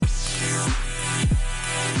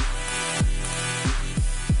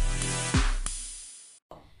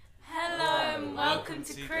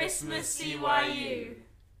Christmas CYU.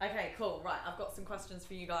 Okay, cool. Right, I've got some questions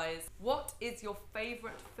for you guys. What is your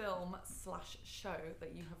favourite film / show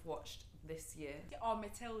that you have watched this year? Oh,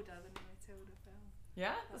 Matilda, the new Matilda film.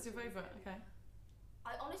 Yeah? That's your favourite? Okay.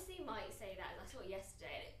 I honestly might say that, and I saw it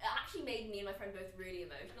yesterday, and it actually made me and my friend both really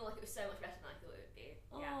emotional. Like, it was so much better than I thought it would be.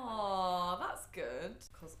 Yeah. Oh, that's good.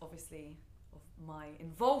 Because obviously of my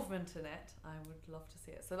involvement in it, I would love to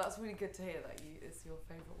see it. So that's really good to hear that it's your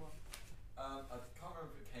favourite one. I can't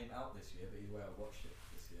remember if it came out this year, but either way I watched it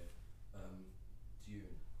this year.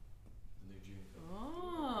 Dune. The new Dune film.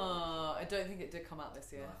 Oh, I don't think it did come out this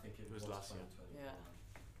year. No, I think it was last year. 2021.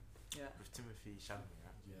 Yeah. With Timothy Chalamet,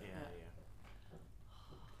 right? Yeah.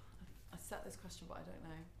 I set this question, but I don't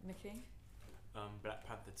know. Nikki? Black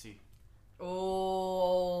Panther 2.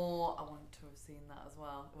 Oh, I want to have seen that as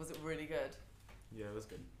well. Was it really good? Yeah, it was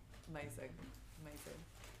good. Amazing.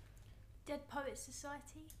 Dead Poets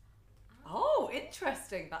Society. Oh,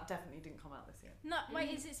 interesting. That definitely didn't come out this year. No,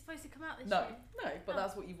 wait, is it supposed to come out this No, year? no, but Oh.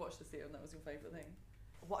 that's what you've watched this year and that was your favourite thing.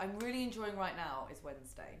 What I'm really enjoying right now is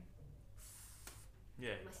Wednesday.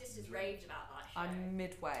 Yeah. My sister's raved about that show. I'm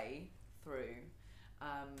midway through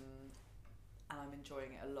and I'm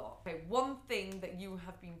enjoying it a lot. Okay, one thing that you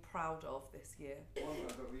have been proud of this year. One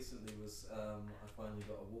I got recently was I finally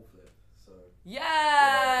got a wall flip. So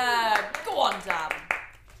Yeah! Go on, Dan.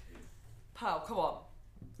 Pearl, come on.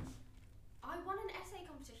 I won an essay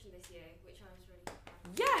competition this year, which I was really proud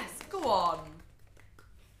of. Yes, go on.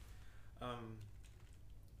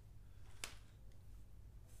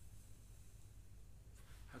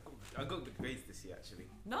 I got good grades this year actually.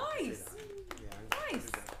 Nice. Yeah. Nice.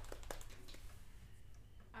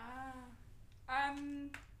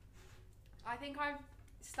 I think I've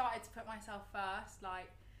started to put myself first. Like,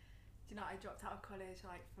 do you know, I dropped out of college,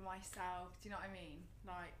 like, for myself. Do you know what I mean?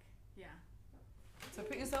 Like, yeah. So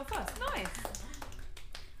put yourself first. Nice.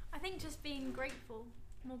 I think just being grateful,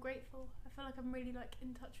 more grateful. I feel like I'm really like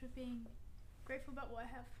in touch with being grateful about what I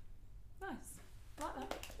have. Nice. Like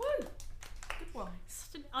that. Woo. Good one.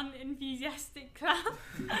 Such an unenthusiastic clap.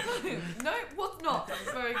 No, it was not. That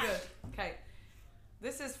was very good. Okay.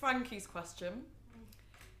 This is Frankie's question.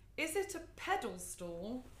 Is it a pedal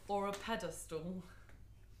stool or a pedestal?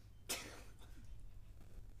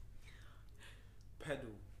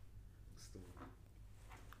 Pedal stool.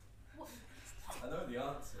 I know the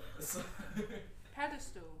answer. So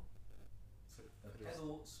Pedestal. a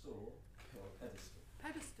pedal stool or a pedestal?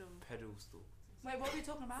 Pedestal. Pedal stool. Wait, what are we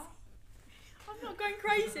talking about? I'm not going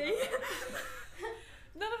crazy.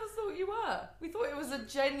 None of us thought you were. We thought it was a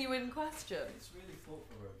genuine question. It's really thought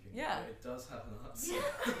provoking. Yeah. But it does have an answer.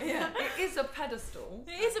 Yeah, it is a pedestal.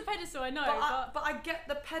 It is a pedestal, I know, But I get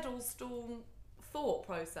the pedal stool thought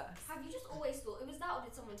process. Have you just always thought it was that, or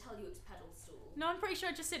did someone tell you it's pedal stool? no, I'm pretty sure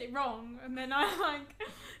I just said it wrong, and then I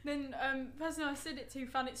the person I said it to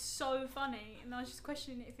found it so funny, and I was just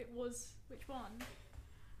questioning if it was which one.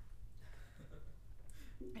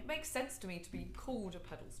 It makes sense to me to be called a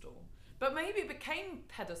pedal stool. But maybe it became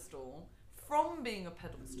pedestal from being a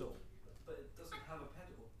pedal stool. But it doesn't have a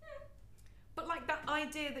pedal. But like that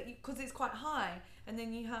idea that because it's quite high, and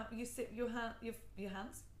then you sit your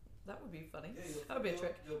hands. That would be funny. Yeah, That would be a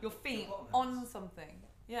trick. Your feet bottom on hands. something.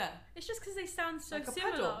 Yeah. It's just because they sound so Like a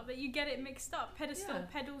similar pedal. that you get it mixed up. Pedestal, Yeah.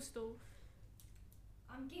 pedal stool.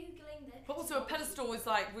 I'm googling this. But also a pedestal is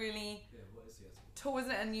like really Yeah, what is the answer? tall,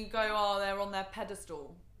 isn't it? And you go, oh, they're on their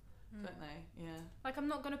pedestal, don't they? Yeah. Like I'm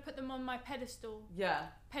not gonna put them on my pedestal. Yeah.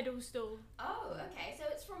 Pedal stool. Oh, okay. So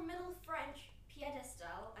it's from Middle French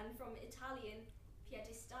piedestal and from Italian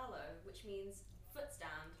piedestallo, which means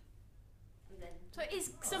footstand. And then So it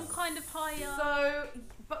is some kind of higher. So,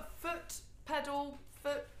 but foot, pedal,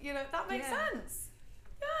 foot, that makes Yeah. sense.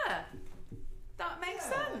 Yeah. That makes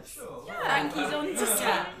Yeah, sense. sure. Yeah. Frankie's on to Yeah.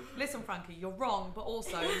 something. Listen, Frankie, you're wrong, but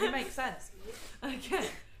also you make sense. Okay.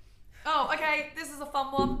 Oh, okay. This is a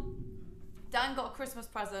fun one. Dan got a Christmas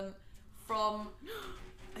present from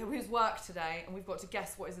his work today, and we've got to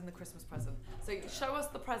guess what is in the Christmas present. So show us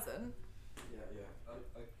the present, Yeah.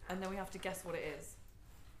 and then we have to guess what it is.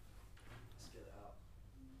 Let's get it out.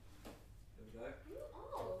 Here we go.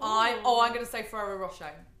 oh. I'm going to say Ferrero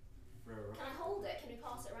Rocher. Ferrero. Can I hold it? Can we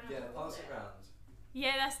pass it around? Yeah, and hold pass it round.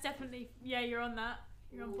 Yeah, that's definitely. Yeah, you're on that.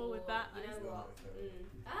 You're on board with that. You know Right, what? okay.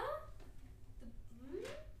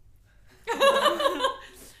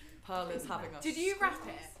 Pearl is having us. Did you wrap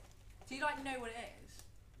it? Do you like know what it is?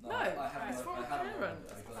 No, I it's haven't. from I a haven't parent. opened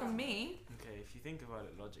it. I got From it. me. Okay, if you think about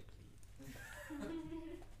it logically.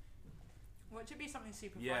 Well, it should be something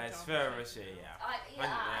super Yeah, it's fragile. Ferrero Rocher, yeah. I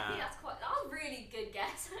Yeah. think that was a really good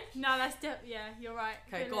guess. Actually. No, that's yeah, you're right.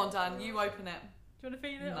 Okay, Good go on, luck. Dan. You open it. Do you want to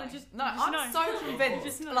feel it? No, Or just, no, you just I'm know? so convinced.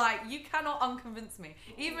 Just know. Like, you cannot unconvince me.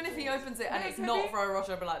 Even if he opens it and No, it's it could not be- Ferrero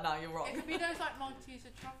Rocher, I'll be like, no, you're wrong. It could be those like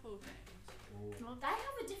Malteser truffle things. Or They have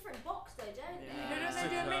a different box though, don't Yeah. Who they? does So they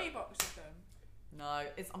do a that- mini box of them? No,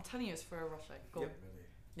 I'm telling you, it's Ferrero Rocher. Go on. really.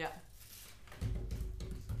 Yeah.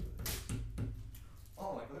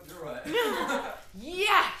 Oh my god, you're right.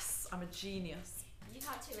 Yes! I'm a genius. You've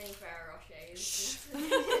had too many Ferrero Rochers. Shh.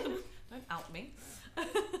 Don't out me.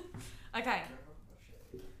 Okay.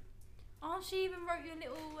 Oh, she even wrote you a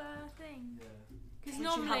little thing. Yeah. Because Would you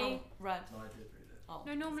have normally, a red. No, I did read it. Oh,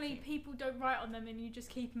 no, normally that's people don't write on them, and you just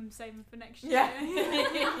keep them saving for next year. Yeah.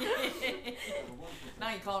 Yeah, Now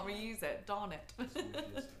you can't reuse it. Darn it. Oh,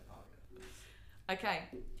 yeah. Okay.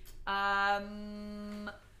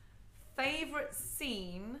 Favorite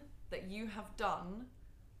scene that you have done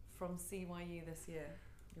from CYU this year?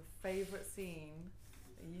 Your favorite scene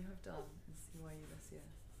that you have done in CYU this year?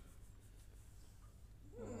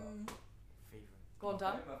 Favorite. Go on,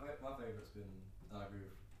 Dan. My favourite's been, I agree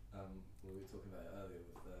with what we were talking about earlier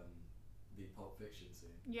with the Pulp Fiction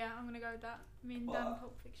scene. Yeah, I'm gonna go with that. Me and What? Dan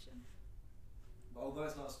Pulp Fiction. But although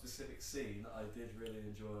it's not a specific scene, I did really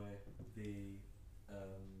enjoy the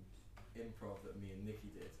improv that me and Nikki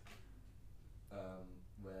did,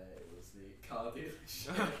 where it was the car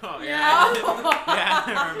dealership. Oh Yeah. yeah, I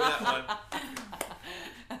remember that one.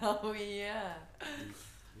 Oh yeah.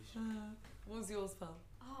 What was yours, pal?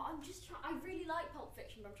 Oh, I'm just trying. I really like Pulp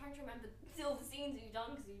Fiction, but I'm trying to remember all the scenes you've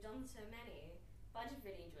done because you've done so many. But I did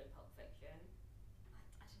really enjoy Pulp Fiction.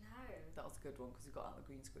 I don't know. That was a good one because we got out the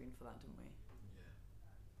green screen for that, didn't we? Yeah.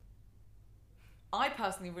 I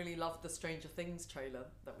personally really loved the Stranger Things trailer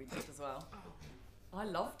that we did as well. I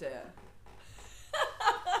loved it.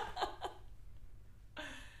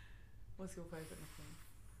 What's your favourite, Nikki?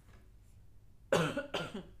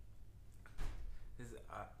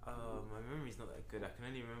 My memory's not that good. I can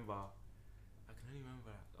only remember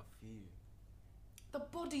a few. The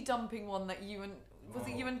body dumping one that you and was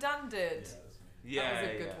it Oh. you and Dan did? Yeah, that's me. Yeah, That was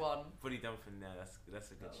a yeah. good one. Body dumping there. That's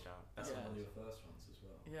a good That- shout. That's Yeah. one of your first ones as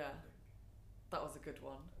well. Yeah. I think. That was a good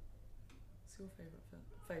one. What's your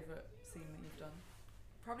favourite scene that you've done?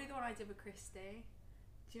 Probably the one I did with Christy.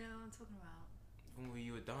 Do you know what I'm talking about? When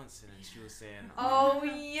you were dancing and she was saying, Oh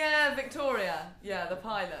yeah, Victoria. Yeah, the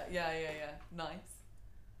pilot. Yeah. Nice.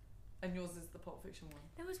 And yours is the Pulp Fiction one.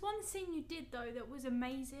 There was one scene you did though that was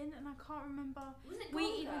amazing, and I can't remember. Was it We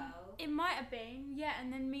Gone even- Girl? It might have been, yeah.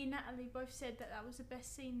 And then me and Natalie both said that was the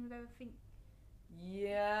best scene we've ever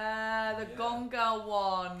Yeah, the Yeah. Gone Girl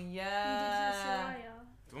one. we did to Yeah. Soraya.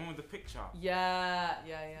 the one with the picture. Yeah.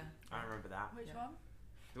 I remember that. Which Yeah. one?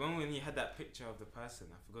 The one when you had that picture of the person.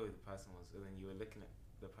 I forgot who the person was, and then you were looking at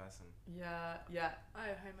the person. Yeah. Oh,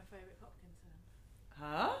 Homer Favourite Hopkinson.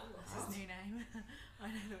 Huh? That's his new name. I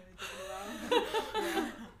know the one you're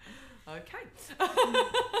talking about. Okay.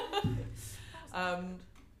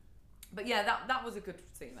 But yeah, that was a good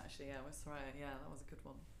scene actually. Yeah, with Soraya. Yeah, that was a good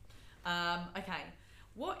one. Okay,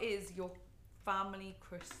 what is your family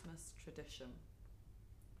Christmas tradition?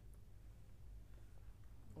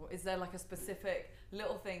 Or is there like a specific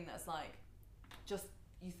little thing that's like just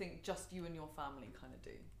you think just you and your family kind of do?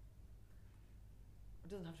 It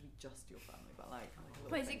doesn't have to be just your family, but like a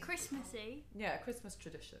little Wait, is thing. it Christmassy? Yeah, Christmas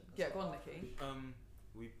tradition. Yeah, go on, Nikki.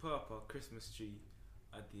 We put up our Christmas tree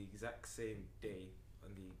at the exact same day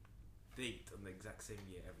on the date on the exact same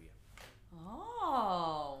year every year,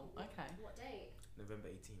 Oh, okay. What date? November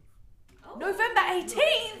 18th. Oh. November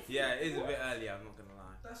 18th. Yeah, it is a bit earlier. I'm not gonna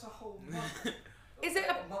lie. That's a whole month. Is it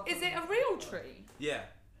a real tree? Yeah,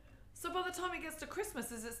 So by the time it gets to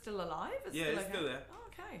Christmas, is it still alive? yeah, it's still there. Oh,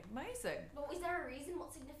 okay, amazing. But is there a reason?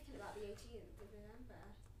 What's significant about the 18th of November?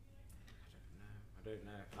 I don't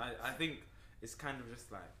know. I think it's kind of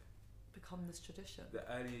just like Become this tradition. the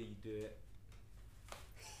earlier you do it,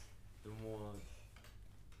 the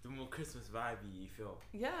more Christmas vibey you feel.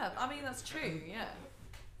 Yeah, I mean that's true. Yeah,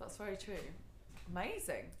 that's very true.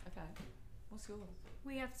 Amazing. Okay, what's yours?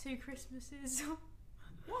 We have 2 Christmases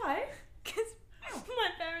Why? because my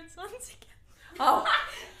parents aren't together. Oh.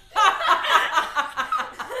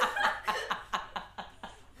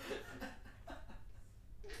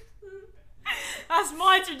 That's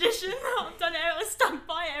my tradition. I've done it. I've stuck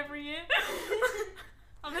by it every year.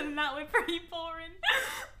 Other than that, we're pretty boring.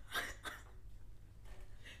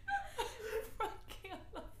 Frankie, I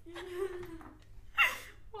love you.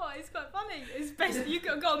 What? It's quite funny. It's best. You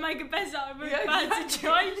got to make a best out of a Yeah, bad exactly.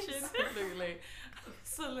 situation. Absolutely,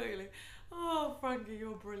 absolutely. Oh, Frankie,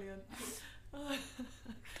 you're brilliant.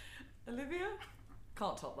 Olivia,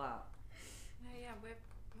 can't top that. No, yeah, we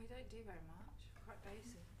don't do very much. Quite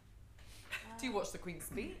basic. Do you watch the Queen's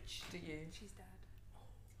Speech? Do you? She's dead.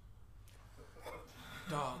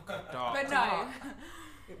 Dark. But no.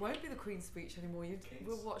 It won't be the Queen's speech anymore. Kings.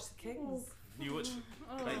 We'll watch the Kings. You watch,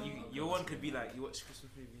 Oh. like your one could be like you watch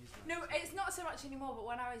Christmas movies. Like, No, it's not so much anymore. But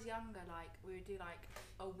when I was younger, like we would do like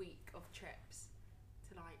a week of trips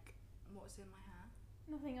to like what's in my hair.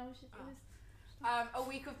 Nothing. I was just. Oh. It was. A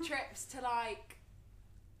week of trips to like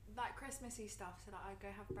Christmassy stuff. So like I'd go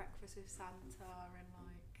have breakfast with Santa and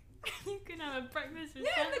like. You can have a breakfast with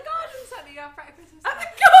Yeah, in Santa. the garden Santa. You have breakfast with At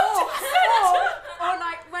Santa. the garden Or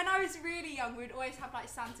like when I was really young, we'd always have like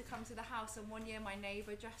Santa come to the house, and one year my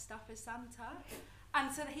neighbour dressed up as Santa,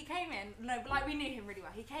 and so he came in. No, but like we knew him really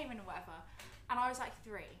well. He came in or whatever, and I was like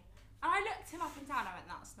 3, and I looked him up and down. I went,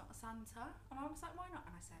 "That's not Santa," and I was like, "Why not?"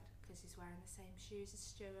 And I said, "Because he's wearing the same shoes as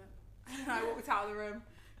Stuart." And I walked out of the room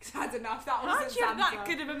because I had enough. That How wasn't do you have Santa. that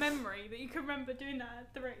good of a memory that you can remember doing that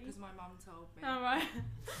at 3? Because my mum told me. Oh right.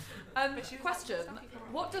 But she was Question: like, "Stuff you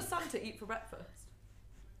can what does Santa eat for breakfast?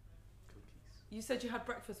 cookies. You said you had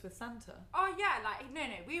breakfast with Santa. Oh yeah, like no,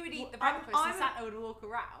 we would eat the Well, breakfast I'm and Santa would walk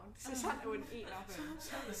around, so Santa wouldn't eat nothing.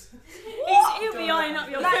 He'll be eyeing up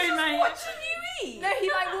your Like, food, mate. Watching you eat. No, he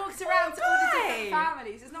like walks around to all the way. different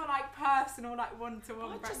families. It's not like personal, like one-to-one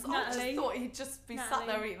I breakfast. just Natalie. thought he'd just be sat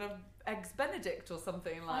there eating an eggs Benedict or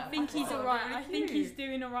something like. I think he's thought alright. really I think cute. he's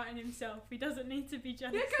doing alright in himself. He doesn't need to be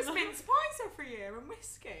jealous. Yeah, because of us. mince pies every year and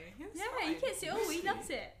whiskey. It's Yeah, fine. he gets it all. He loves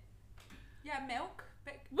it. Yeah, milk.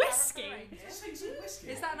 Bit Whiskey?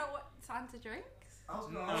 Is that not what Santa drinks? I was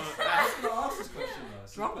going No, to ask this question though.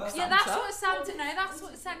 So Drunk first- Yeah, Santa? that's what Santa. No, that's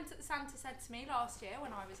what Santa said to me last year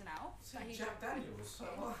when I was an elf. So that he Jack drank Daniels. So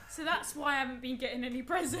whiskey. what? So that's why I haven't been getting any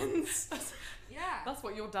presents. Yeah. That's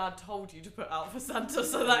what your dad told you to put out for Santa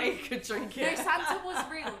so that he could drink No, it. Santa was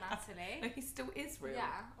real, No, Natalie. he still is real. Yeah,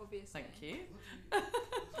 obviously. Thank you. What do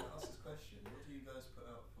you, I was ask this question. What do you guys put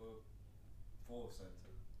out for Santa?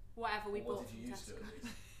 Whatever we Or bought what did from you used to Tesco. at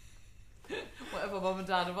least? Whatever mum and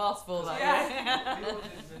dad have asked for that Yeah. year.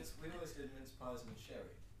 We always did mince pies and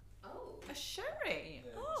sherry. Oh. A sherry.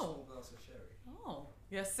 Yeah, a Oh. small glass of sherry. Oh.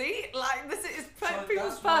 Yeah, see? Like, this is So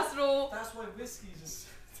people's that's why- personal. That's why whiskey just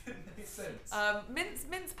didn't make sense.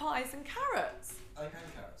 Mince pies and carrots. And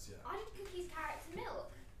carrots, yeah. I did cookies, carrots, and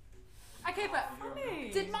milk. Okay, but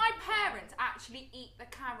Funny. did my parents actually eat the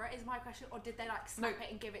carrot? Is my question, or did they like snap No.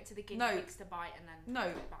 it and give it to the guinea No. pigs to bite and then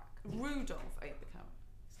No. put it back? Rudolph ate the carrot.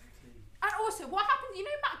 Exactly. And also, what happens? You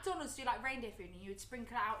know, McDonald's do like reindeer food, and you would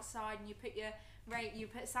sprinkle it outside, and you put you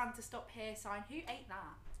put Santa stop here sign. Who ate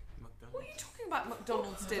that? McDonald's. What are you talking about?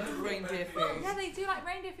 McDonald's did reindeer food. Yeah, they do like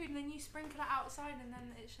reindeer food, and then you sprinkle it outside, and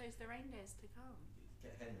then it shows the reindeers to come.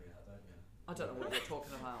 Get Henry out, don't you? I don't know what you're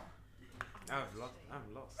talking about. I've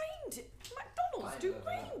lost. Reindeer? McDonald's do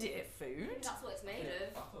reindeer Maybe food? that's what it's made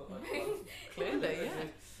of. I thought Clearly,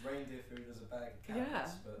 yeah. Reindeer food as a bag of Yeah.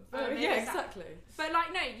 carrots, but maybe Yeah, it's that. exactly. But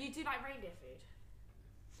like, no, you do like reindeer food.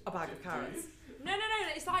 A bag of carrots. No,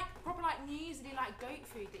 it's like proper like usually like goat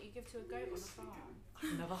food that you give to a goat on a farm.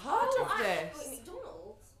 I've never heard Oh, of Wait, this.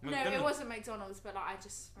 McDonald's? No, it wasn't McDonald's, but like I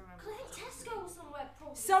just remember. Because I think Tesco or somewhere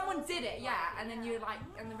probably. Someone sells did it, something yeah, like and then that. you like,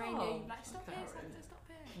 and the reindeer, Oh, you like, stop okay. here, Santa, stop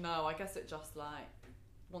here. No, I guess it just like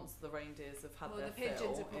once the reindeers have had Well, their the pigeons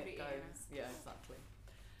fill, are probably it goes. Yeah, exactly.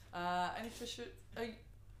 Any tradition?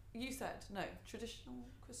 You said no traditional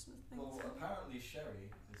Christmas things. well, apparently sherry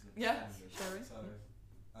isn't Yeah, standard. sherry. So,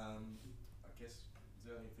 I guess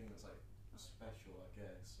the only thing that's like special, I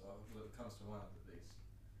guess, that comes to mind at least,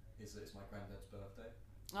 is that it's my granddad's birthday.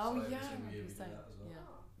 Oh so yeah, every I single year remember you we do saying. that as well. Yeah.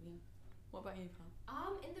 Oh. Yeah. What about you, Pam?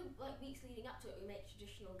 In the weeks leading up to it, we make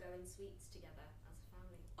traditional going sweets together as a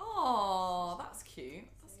family. Oh, that's cute.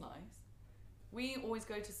 That's nice. We always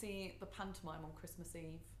go to see the pantomime on Christmas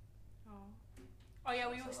Eve. Oh yeah,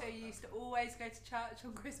 we also used to always go to church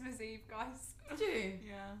on Christmas Eve, guys. Do you?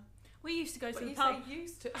 Yeah. We used to go to But the you pub. say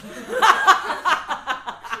used to.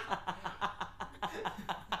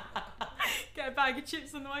 Get a bag of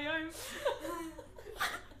chips on the way home.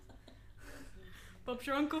 Bob's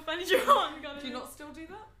your uncle, Fanny's your aunt. Do you not still do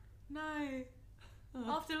that? No.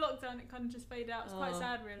 Oh. After lockdown, it kind of just faded out. It's quite Oh,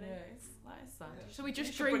 sad, really. Yeah, that is sad. Yeah. So we just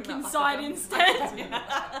You should bring drink that back inside up. instead.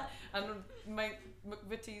 Yeah. And make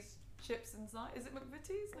McVitie's chips inside. Is it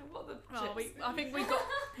McVitie's? No, what are the Oh, chips? I think we got.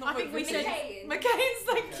 Not I think we said. McCain. McCain's,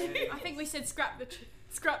 thank you. Okay. I think we said scrap the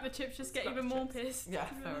chips, just get Scrap even the more chips. pissed. Yeah,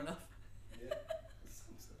 to be fair honest. enough. Yeah.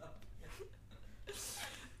 Sums it up.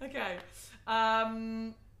 Okay.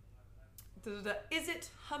 Is it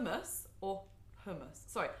hummus or hummus?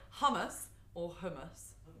 Sorry, hummus or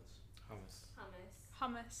hummus? Hummus. Hummus.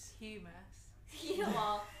 Hummus. Humus. You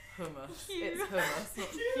are. Hummus. Hu- It's hummus, not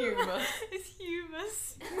humus. It's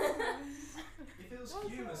humus. If it was What's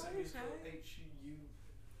humus, that it was like? spelled H-U-E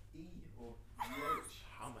or U-H.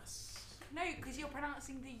 Hummus. No, you're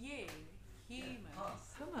pronouncing the U.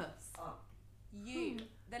 Humus. Hummus. Ah, U.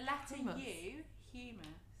 The letter Hummus. U. Humus.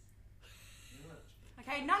 you know,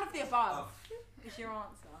 Okay, none of the above is your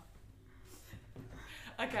answer.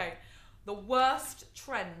 Okay, the worst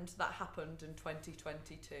trend that happened in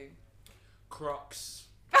 2022. Crocs.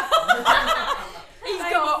 He's They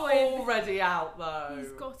got a were point. already out though.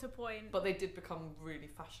 He's got a point. But they did become really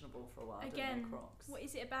fashionable for a while. didn't Again, they, Crocs. what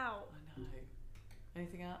is it about? I know.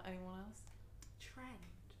 Anything else? Anyone else? Trend.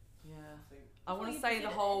 Yeah. I think I want to you'd say be the good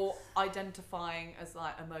at whole identifying as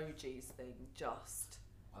like emojis thing. Just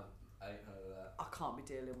I ain't heard of that. I can't be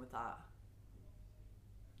dealing with that.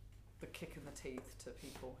 The kick in the teeth to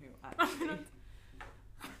people who actually.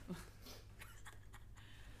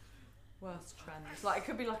 Worst trends. Like it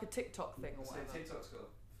could be like a TikTok thing or So whatever. TikTok's got a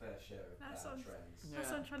fair share of That bad sounds- trends. That's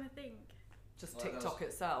what I'm trying to think. Just Like, that TikTok was-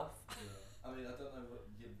 itself. Yeah. I mean, I don't know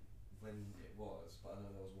when it was, but I know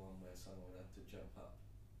there was one where someone had to jump up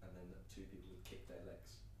and then two people would kick their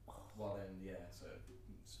legs while they're in the air, so it would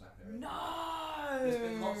smack their head. No. There's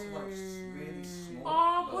been lots of like really small,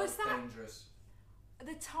 Oh, but, was like, that- dangerous.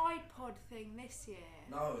 The Tide Pod thing this year.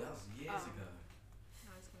 No, that was years Oh. ago.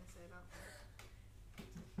 I was going to say that.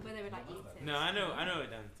 Where they would like I eat love it. that. No, I know what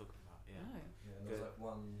Dan's talking about. Yeah. No. Yeah, and there was Good. like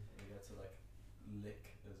one where you had to like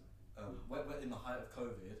lick. When in the height of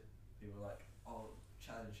COVID, people were like, "Oh,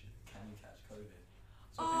 challenge! Can you catch COVID?"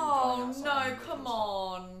 So people Oh going outside no! and licking Come stuff.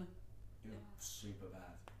 on. It was super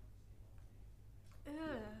bad. Ugh.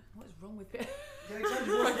 What is wrong with people? Yeah,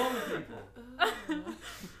 exactly. What's wrong with people?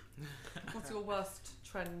 What's your worst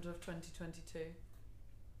trend of 2022? I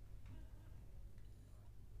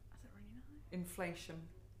don't really know. Inflation.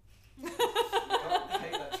 I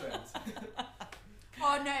hate that trend.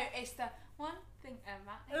 Oh no, it's the one thing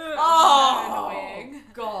about it. Ugh. Oh, So annoying.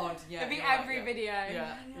 God, yeah. It'd be you're right, every yeah. video.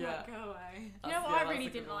 Yeah, And you're yeah. like, go away. You know That's- what yeah, I that's really a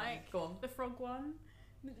good didn't one. like? Go on. The frog one.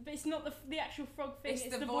 But it's not the actual frog thing, It's,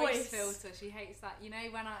 it's the, the voice filter. She hates that. You know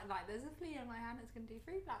when I like, there's a flea on my hand. It's gonna do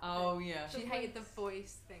free black. Oh yeah. She The hated the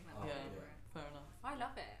voice thing. That was Yeah. over it. Fair enough. I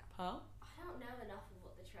love it. Pearl? I don't know enough of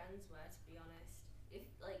what the trends were, to be honest. If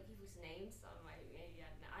like people's names, some maybe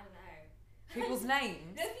I don't know. People's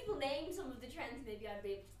names? No, if people name some of the trends, maybe I'd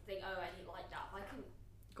be able to think, oh, I didn't like that. But I couldn't.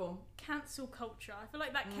 Go on. Cancel culture. I feel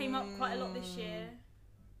like that came up quite a lot this year.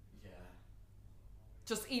 Yeah.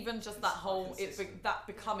 Just even just It's that whole inconsistent. that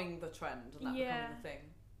becoming the trend and that Yeah. becoming the thing.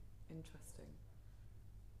 Interesting.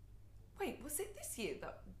 Wait, was it this year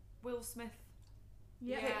that Will Smith?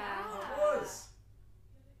 Yeah. It was.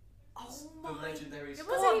 Oh The my! legendary. It Scott.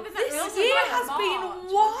 wasn't even that This recent. year like has March, been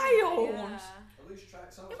wasn't wild. it? Yeah. I lose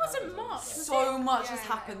track. So much It wasn't happens all the March, time. was So much has Yeah,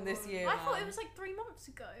 happened it this was. year. I thought man. it was like 3 months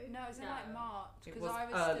ago. No, it was in No. like March It because was I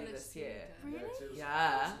was early still a this year. student. Really? Yeah, 'cause it was-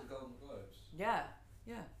 Yeah. it was the Golden Globes. Yeah,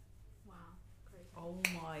 yeah. Wow, crazy. Oh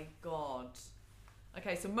my god.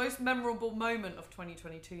 Okay, so most memorable moment of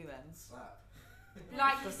 2022 then. Slap.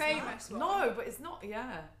 Like The a famous one. No, but it's not.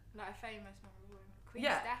 Yeah. Like a famous memorable one. Queen's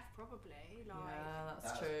Yeah. death, probably. Like. Yeah, that's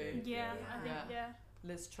That's true. big. Yeah, Yeah. I think, Yeah. yeah.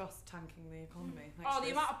 Liz Truss tanking the economy. Thanks, Oh, the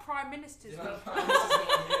Liz. amount of prime ministers Yeah.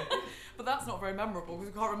 we But that's not very memorable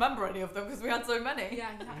because we can't remember any of them because we had so many.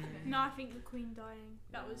 Yeah, exactly. No, I think the Queen dying.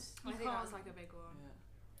 That was. I You think that can't. was like a big one. Yeah.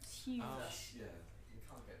 It's huge. Oh. That's, yeah, you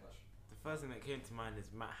can't get much. The first thing that came to mind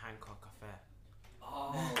is Matt Hancock affair.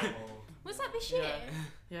 Oh. Was that this year? Yeah.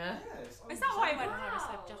 Yeah. Yes. Is that why I went home and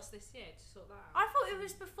Wow. said just this year to sort that out? I thought it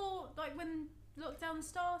was before, like when lockdown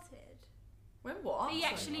started. When what? He so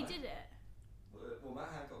actually nice. did it. Well, Matt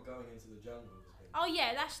Hancock going into the jungle has been. Oh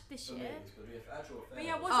yeah, that's this For me, year. but the actual affair. But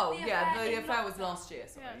yeah, was- wasn't Oh the yeah, affair the in affair was lockdown? last year.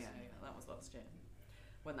 Sorry, Yes. yeah, that was last year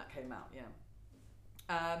when that came out. Yeah.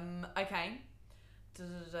 Okay.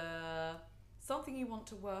 Da-da-da. Something you want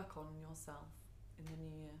to work on yourself in the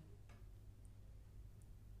new year,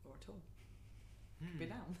 or at all. Could be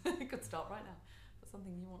now. It could start right now. But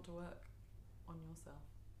something you want to work on yourself.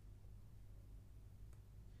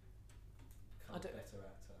 Become I a don't- better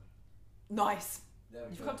actor. Nice. There we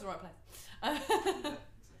You've go. come to the right place. Yeah, exactly.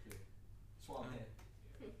 That's why I'm here.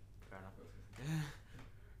 Fair enough.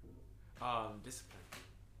 Discipline.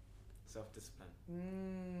 Self-discipline.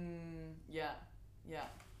 Yeah, yeah.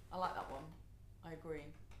 I like that one. I agree.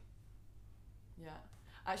 Yeah.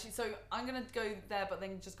 Actually, so I'm going to go there, but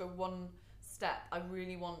then just go one step. I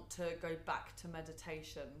really want to go back to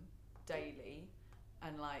meditation daily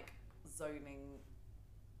and like zoning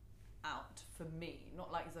out for me.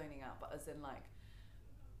 Not like zoning out, but as in like,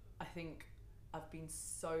 I think I've been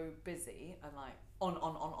so busy and like on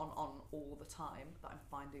all the time that I'm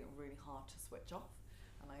finding it really hard to switch off.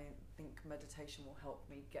 And I think meditation will help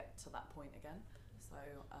me get to that point again. So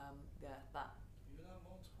yeah, that. You would have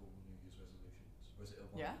multiple New Year's resolutions, or is it a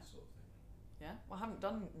one Yeah. sort of thing? Yeah. Well, I haven't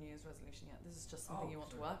done New Year's resolution yet. This is just something you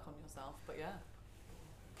want to work on yourself. But yeah.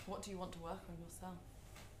 What do you want to work on yourself?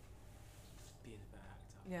 Being a better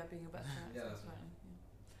actor. Yeah, being a better actor. Yeah, that's Right. Yeah.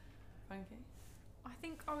 Frankie? I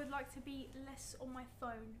think I would like to be less on my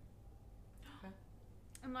phone. Okay.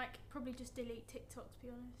 And like probably just delete TikTok, to be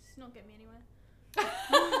honest. It's not getting me anywhere.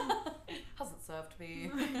 Hasn't served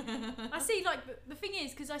me. I see like the thing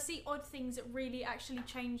is, because I see odd things that really actually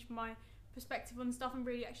change my perspective on stuff and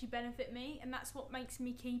really actually benefit me, and that's what makes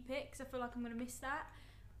me keep it, because I feel like I'm going to miss that.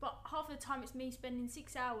 But half the time it's me spending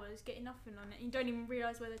 6 hours getting nothing on it, and you don't even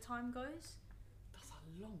realise where the time goes. That's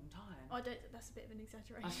a long time. I don't. That's a bit of an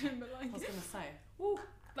exaggeration, but I like was going to say,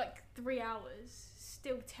 like 3 hours,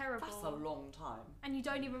 still terrible. that's a long time. And you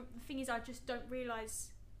don't even. The thing is, I just don't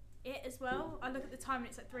realise it as well. I look at the time and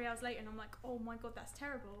it's like 3 hours later, and I'm like, oh my god, that's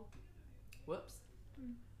terrible. Whoops.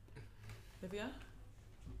 Mm. Livia?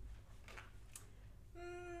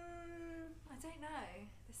 I don't know.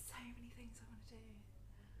 There's so many things I want to do.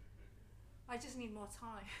 I just need more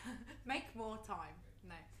time. Make more time.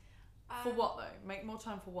 No. For what though? Make more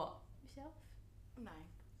time for what? Yourself? No.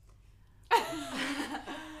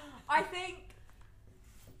 I think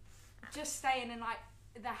just staying in like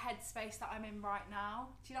the headspace that I'm in right now.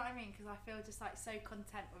 Do you know what I mean? Because I feel just like so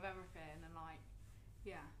content with everything and like,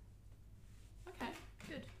 yeah. Okay,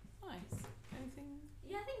 good. Nice. Anything?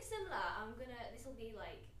 Yeah, I think similar. This will be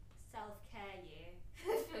like self-care year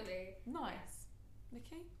for me. Nice.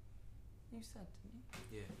 Nikki? You said, didn't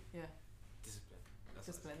you? Yeah. Yeah. Discipline. That's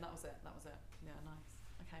Discipline, that was it. Yeah, nice.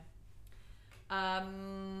 Okay.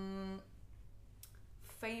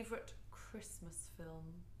 Favourite Christmas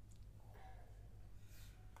film?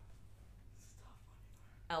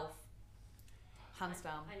 Elf. Hands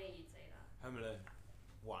down. I knew you'd say that. Home Alone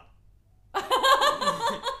 1.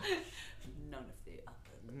 None of the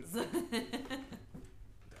others.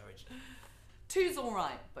 The original. 2's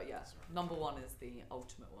alright, but yeah, number 1 is the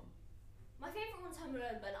ultimate one. My favourite one's Home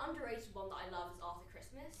Alone, but an underrated one that I love is After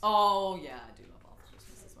Christmas. Oh yeah, I do love After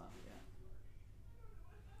Christmas as well, yeah.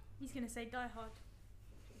 He's gonna say Die Hard.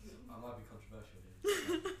 I might be controversial here.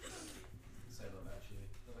 Say Love Actually.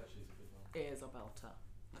 Love Actually is a good one. It is a belter.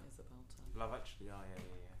 It is a belter. Love Actually, oh yeah.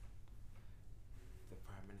 The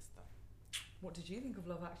Prime Minister. What did you think of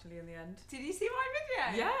Love Actually in the end? Did you see my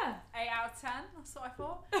video? Yeah. 8 out of 10. That's what I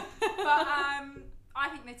thought. But I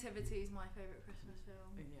think Nativity is my favourite Christmas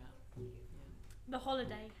film. Yeah. The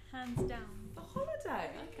Holiday, hands down. The Holiday.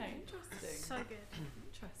 Okay, interesting. So good.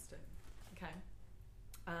 Interesting. Okay.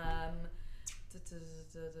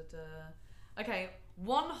 Okay,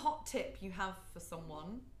 one hot tip you have for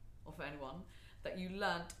someone or for anyone that you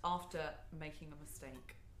learnt after making a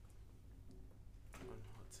mistake. One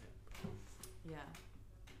hot tip. Yeah.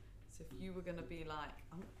 So if you were going to be like,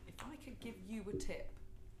 if I could give you a tip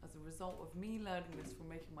as a result of me learning this from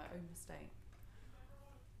making my own mistake,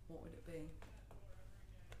 what would it be?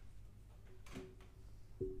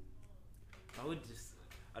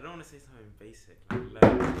 I don't want to say something basic, like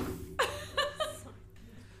learn. I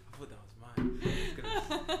thought that was mine.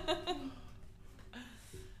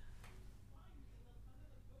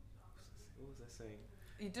 What was I saying?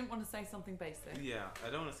 You didn't want to say something basic? Yeah, I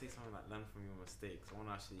don't want to say something like learn from your mistakes. I want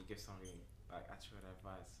to actually give something like actual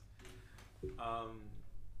advice.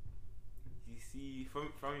 You see,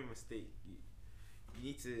 from your mistake, you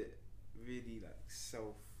need to really like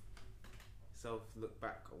self look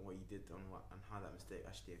back on what you did and how that mistake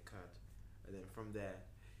actually occurred, and then from there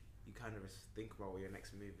you kind of think about what your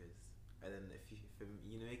next move is, and then if you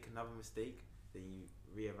make another mistake, then you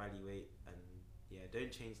reevaluate and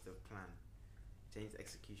don't change the plan, change the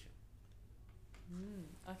execution.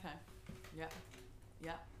 Okay.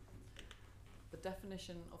 Yeah. The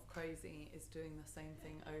definition of crazy is doing the same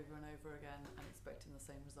thing over and over again and expecting the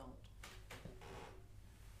same result.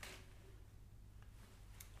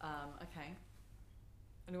 Okay.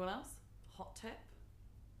 Anyone else? Hot tip?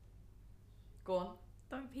 Go on.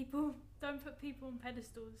 Don't put people on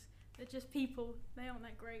pedestals. They're just people. They aren't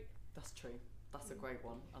that great. That's true. That's a great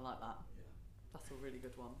one. I like that. Yeah. That's a really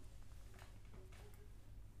good one.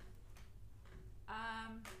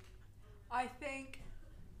 I think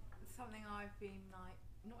something I've been like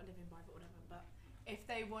not living by but whatever, but if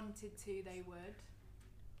they wanted to they would.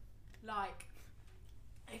 Like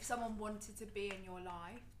if someone wanted to be in your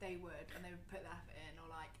life, they would, and they would put the effort in. Or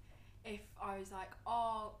like if I was like,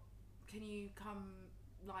 oh, can you come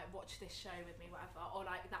like watch this show with me, whatever, or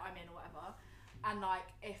like that I'm in or whatever, and like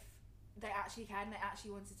if they actually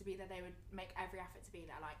wanted to be there, they would make every effort to be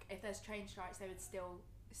there. Like if there's train strikes, they would still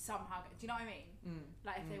somehow do you know what I mean?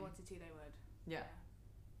 Like if they wanted to, they would. Yeah.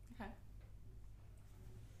 Okay.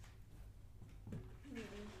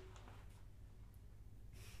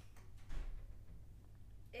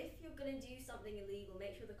 gonna do something illegal,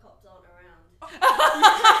 make sure the cops aren't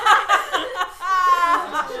around.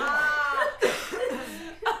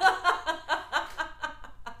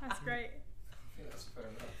 That's great. I think that's fair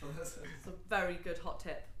enough. It's a very good hot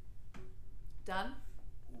tip. Dan?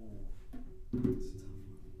 Ooh, that's a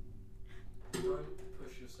tough one. Don't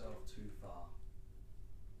push yourself too far.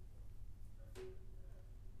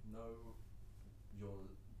 Know your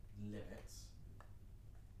limits.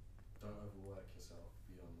 Don't overwork yourself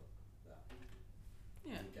beyond that.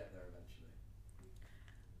 Yeah. You'll get there eventually.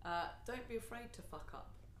 Don't be afraid to fuck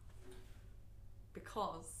up.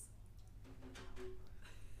 Because.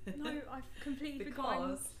 No, I've completely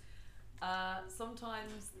forgotten. Because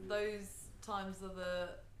sometimes those times are the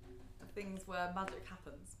things where magic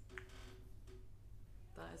happens.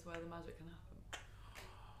 That is where the magic can happen.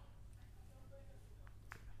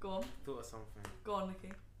 Go on. Thought of something. Go on,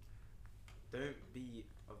 Nikki. Don't be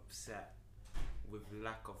upset with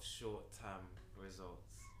lack of short-term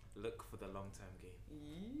results. Look for the long-term game.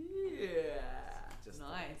 Yeah. Just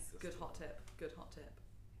nice. just Good hot tip. Good hot tip.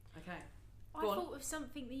 Okay. I Go on. thought of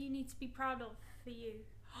something that you need to be proud of for you,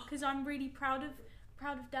 because I'm really proud of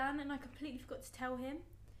Dan, and I completely forgot to tell him.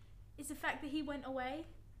 It's the fact that he went away.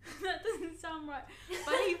 That doesn't sound right,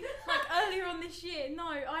 but he earlier on this year. No,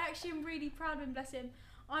 I actually am really proud of him. Bless him.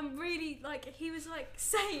 I'm really he was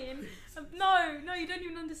saying, no, you don't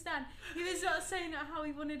even understand. He was saying how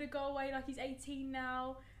he wanted to go away, he's 18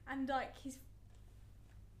 now, and his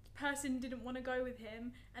person didn't want to go with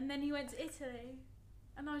him, and then he went to Italy,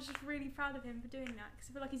 and I was just really proud of him for doing that, because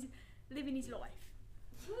I feel like he's living his life.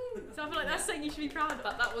 So I feel like that's something you should be proud of.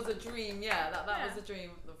 That was a dream, yeah. That Yeah. was a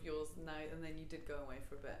dream of yours. No, and then you did go away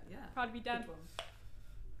for a bit, yeah. Proud of you, Dan. Good one.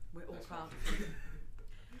 We're all Next proud one.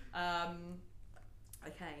 of you.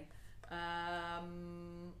 Okay.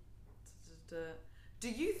 Do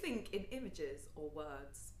you think in images or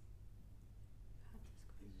words?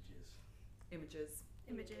 Images. Images.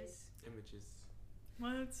 Images. Images.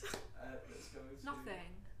 Words. Let's go to Nothing.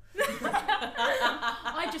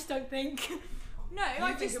 I just don't think. No, You I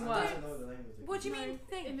think just in don't. words? I don't know the name of it. What do you No, mean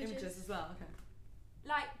think? images. As well. Okay.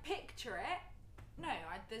 Picture it. No,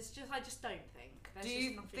 I just don't think. There's Do just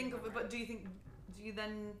you nothing think in of my it? But brain. do you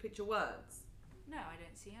then picture words? No, I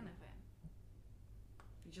don't see anything.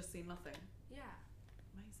 You just see nothing. Yeah.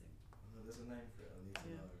 Amazing. There's a name for it. I need to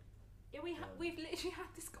Yeah. know. Yeah, we've literally had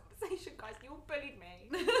this conversation, guys. You all bullied me.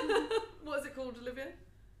 What is it called, Olivia?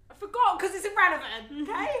 I forgot because it's irrelevant.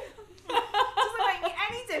 Okay. Doesn't make me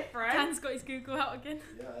any different. Dan's got his Google out again.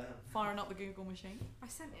 Yeah, I am. Firing up the Google machine. I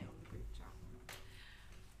sent it on the group chat.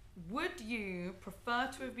 Would you prefer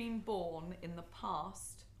to have been born in the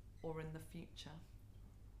past or in the future?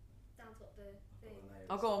 Dan's got the thing.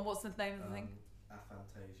 Oh, go on. What's the name of the thing?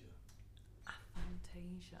 Aphantasia.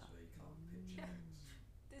 Aphantasia. So you can't picture Yeah. things.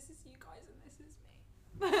 This is you guys and this is me.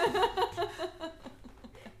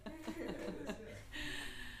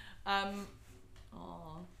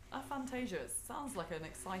 Aphantasia. It sounds like an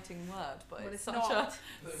exciting word, but Well, it's it's such not.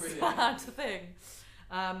 Really? a sad thing.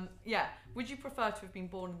 Yeah. Would you prefer to have been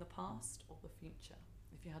born in the past or the future,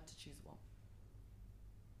 if you had to choose one?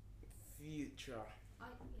 Future.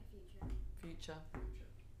 Future. Future.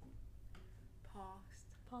 Past.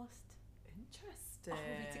 Past. Interesting. Oh,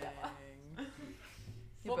 we together. Yeah,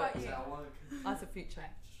 What but about Is you? that one? I said future.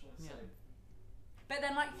 Just want to Yeah. say. But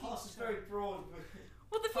then Past is future. very broad.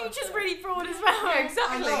 Well, the Future. future's really broad as well. Yeah,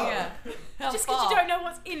 exactly. I know. Yeah. How Just because far? you don't know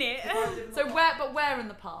what's in it. So where in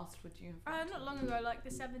the past would you? Have Not long ago, the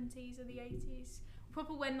 70s or the 80s.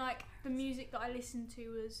 Proper when the music that I listened to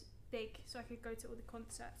was big, so I could go to all the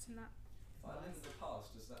concerts and that. If I live in the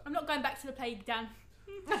past, does that I'm not going back to the plague, Dan.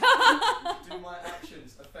 do my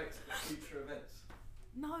actions affect future events?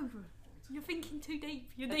 No, you're thinking too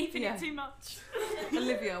deep. You're deep in Yeah. it too much.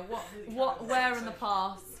 Olivia, where in the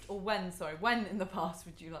past, or when in the past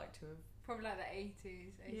would you like to have? Probably the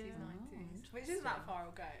 80s, Yeah. 90s. Which isn't that far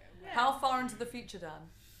ago. Yeah. How far into the future, Dan?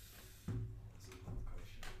 That's a hard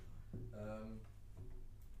question.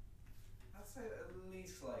 I'd say at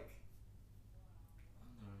least I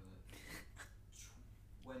don't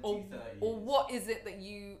know, 20, 30 years. Or what is it that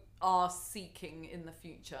you are seeking in the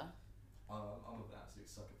future? I'm an absolute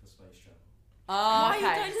sucker for space travel. Why Okay,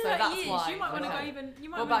 are you going to so that that's years? why. You might want to go Okay. even. You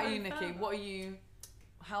might What wanna about go you, Nikki? further. What are you?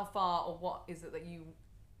 How far, or what is it that you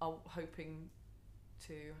are hoping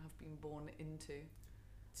to have been born into?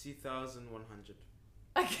 2100.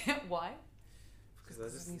 Okay, why? Because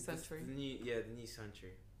Just that's the new century. The new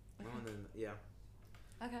century. Yeah.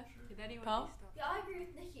 Okay. Did anyone Carl? stop? Yeah, I agree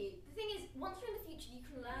with Nikki. The thing is, once you're in the future, you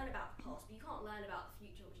can learn about the past, but you can't learn about the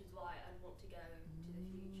future, which is why I'd want to go to the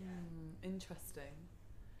future. Interesting.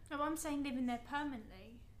 No, I'm saying living there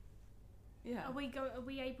permanently. Yeah. Are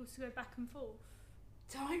we able to go back and forth?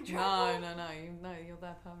 Time travel. No, you're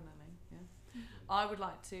there permanently. Yeah. I would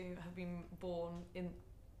like to have been born in.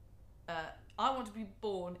 I want to be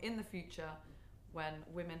born in the future when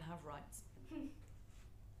women have rights, and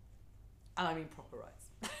I mean proper rights,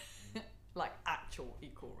 like actual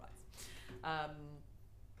equal rights.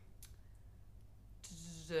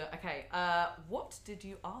 Okay. What did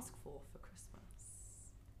you ask for Christmas?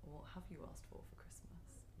 What have you asked for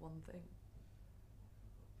Christmas? One thing.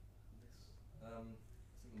 I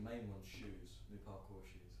think the main one's shoes, new parkour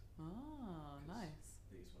shoes. Ah, 'Cause nice.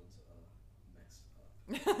 These ones are messed up.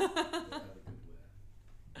 They have a good wear.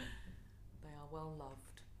 They are well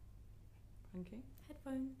loved. Frankie?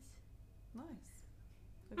 Headphones. Nice.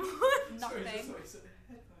 Nothing. Sorry,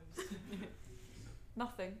 headphones.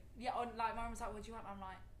 Nothing. Yeah, on like my mum was like, "What do you want?" I'm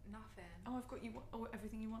like, "Nothing." Oh, I've got you. Oh,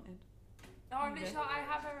 everything you wanted. No, I'm Okay. literally like, I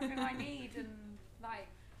have everything I need, and like,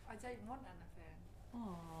 I don't want anything.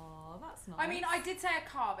 Oh, that's nice. I mean, I did say a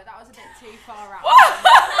car, but that was a bit too far out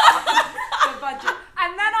with the budget.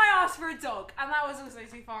 And then I asked for a dog, and that was also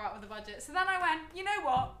too far out with the budget. So then I went, you know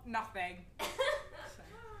what? Nothing. So.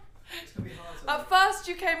 It's gonna be hard to. At first,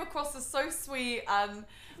 you came across as so sweet and.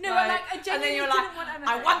 No, but like, I and then genuinely you're didn't like, want anything.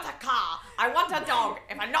 I want a car. I want a dog.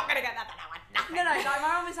 If I'm not gonna get that, then I want nothing. No, like my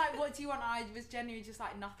mum was like, "What do you want?" And I was genuinely just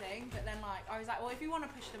like nothing. But then like I was like, "Well, if you want to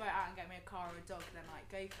push the boat out and get me a car or a dog, then like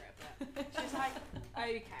go for it." But she was like,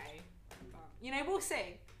 "Okay, but, you know, we'll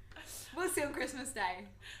see. We'll see on Christmas Day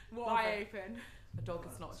what Love I it. open." A dog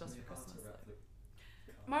is not It's just gonna for be hard to Christmas. wrap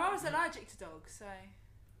the car. My mum was allergic to dogs, so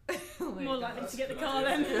More likely to get the That's car good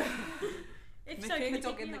then. idea. If Nikki? so, can the you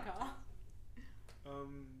dog pick in me the up? car.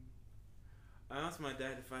 I asked my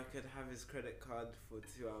dad if I could have his credit card for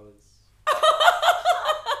 2 hours.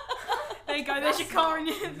 There you go. There's your car and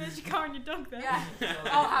there's your car and your dog there. Yeah,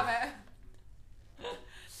 I'll have it.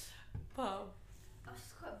 Pearl. I was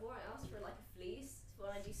just quite boring. I asked for like a fleece for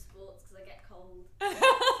when I do sports because I get cold.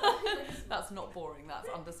 That's not boring. That's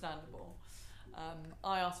understandable.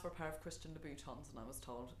 I asked for a pair of Christian Louboutins and I was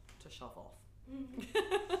told to shove off.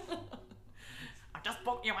 I just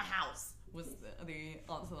bought you a house was the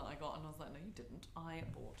answer that I got, and I was like, no, you didn't. I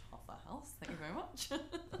bought half that house. Thank you very much.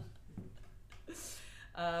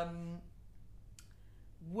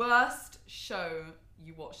 Worst show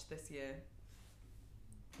you watched this year?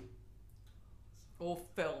 Or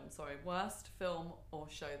film, sorry. Worst film or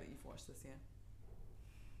show that you've watched this year?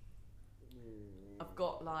 I've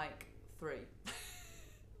got like 3.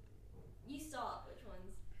 You start. Which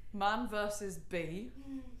ones? Man vs. Bee.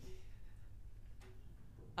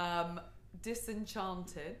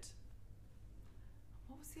 Disenchanted.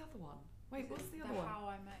 What was the other one? Wait, what's the other one? How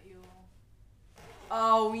I Met Your.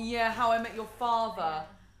 Oh yeah, How I Met Your Father.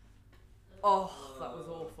 Yeah. Oh, that was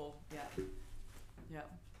awful. Yeah. Yeah.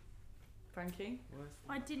 Frankie?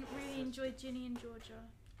 I didn't really enjoy Ginny and Georgia.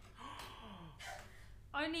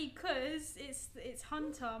 Only 'cause it's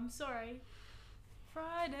Hunter. I'm sorry.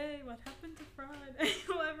 Friday. What happened to Friday?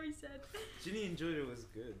 Whatever he said. Ginny and Georgia was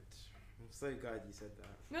good. I'm so glad you said that.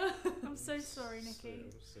 I'm so sorry, Nikki.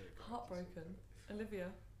 I'm so glad. Heartbroken. Olivia?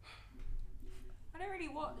 I don't really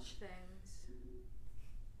watch things.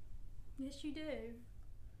 Yes, you do.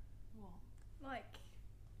 What? Like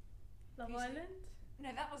Love You said- Island. No,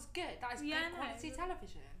 that was good. That is Yeah, good no. quality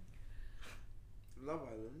television. Love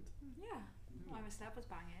Island. Yeah. I'm a Celeb was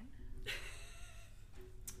banging.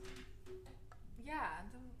 Yeah,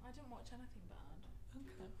 I didn't watch anything bad.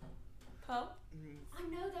 Okay. Pearl? I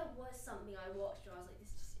know there was something I watched where I was like,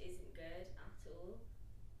 this just isn't good at all.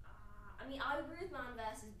 I mean, I agree with Man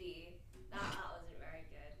vs. Bee. That wasn't very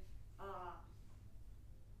good.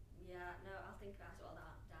 Yeah, no, I'll think about it while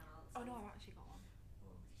that Dan answers. Oh no, I've actually got one.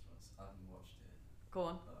 Well, just I haven't watched it,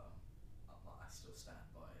 Go on. but I still stand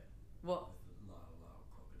by it. What? With the Lyle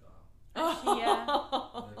crocodile. Actually, yeah.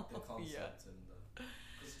 The concept and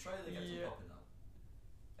because the trailer kept Yeah. on popping up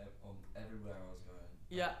on everywhere I was going.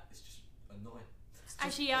 Yeah. It's just annoying.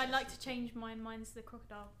 Actually, yeah, I'd like to change mine. Mine's the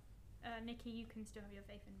crocodile. Nikki, you can still have your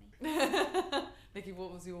faith in me. Nikki,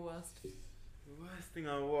 what was your worst? The worst thing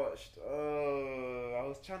I watched. Oh, I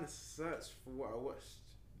was trying to search for what I watched.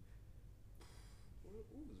 What was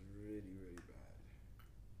really, really bad?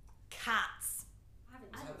 Cats. I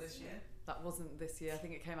haven't Was seen that this it. year? That wasn't this year. I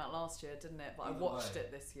think it came out last year, didn't it? But I Either watched way.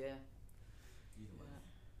 it this year. Either way.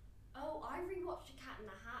 Oh, I rewatched A Cat in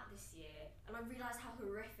the Hat this year, and I realised how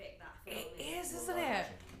horrific that film It is. is, isn't it?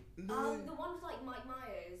 No. The one with like Mike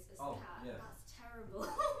Myers as Oh, the cat. yeah. That's terrible.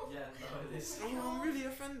 Yeah, no, it is. Oh, I'm really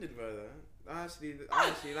offended by that. I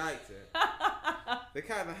actually liked it. The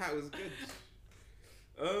Cat in the Hat was good.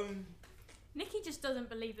 Nikki just doesn't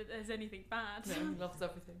believe that there's anything bad. No, he loves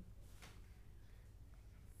everything.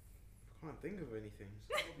 Can't think of anything.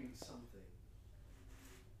 It's gotta be something.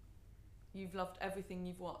 You've loved everything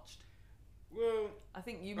you've watched. Well, I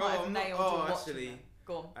think you might have nailed to watching actually, it.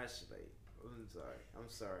 Go on. actually, I'm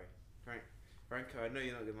sorry, Franco. I know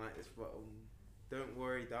you're not gonna like this, but Don't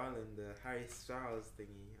Worry, Darling, the Harry Styles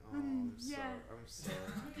thingy. Oh, I'm yeah. sorry. I'm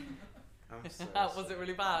sorry. I'm sorry. Was it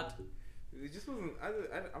really bad? It just wasn't. I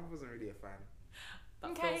wasn't really a fan.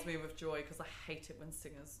 That Okay. fills me with joy because I hate it when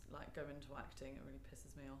singers like go into acting. It really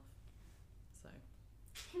pisses me off. So.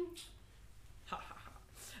 Ha ha ha.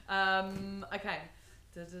 Okay.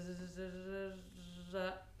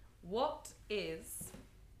 What is?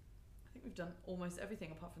 I think we've done almost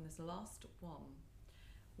everything apart from this last one.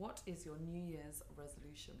 What is your New Year's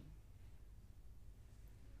resolution?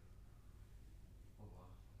 Oh wow.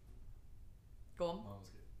 Go on. Mine was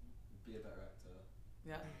good. Be a better actor.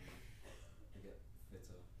 Yeah. Get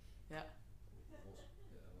fitter. Yeah. Also, yeah,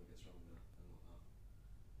 I want to get stronger and whatnot.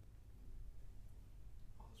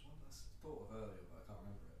 Oh, there's one that I thought of earlier, but I can't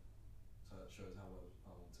remember it. So it shows how well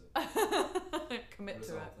I want to Commit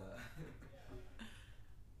to resolve it. that.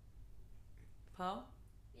 Pearl?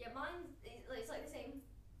 Yeah, mine's it's like the same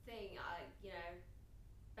thing.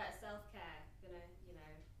 Better self-care. Gonna,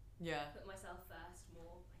 Yeah. put myself first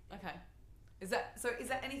more. I think. Okay. Is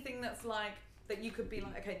there anything that's like that you could be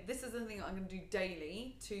like, okay, this is the thing that I'm going to do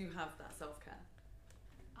daily to have that self-care?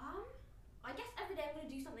 I guess every day I'm gonna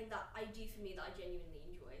do something that I do for me that I genuinely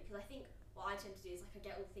enjoy. Because I think what I tend to do is like I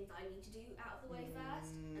get all the things that I need to do out of the way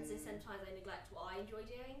first, and so sometimes I neglect what I enjoy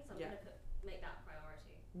doing. So I'm Yeah. gonna make that a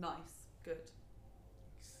priority. Nice. Good.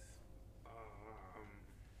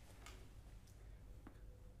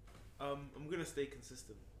 I'm gonna stay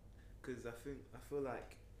consistent, because I feel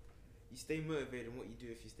like you stay motivated in what you do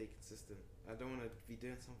if you stay consistent. I don't want to be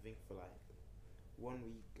doing something for like 1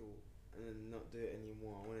 week and then not do it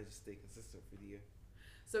anymore. I want to just stay consistent for the year.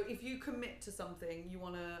 So if you commit to something, you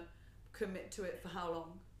want to commit to it for how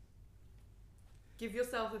long? Give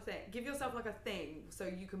yourself a thing. Give yourself like a thing so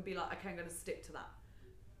you can be like, okay, I'm going to stick to that.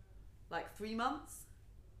 Like 3 months?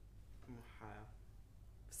 I'm higher.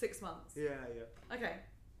 6 months? Yeah. Okay.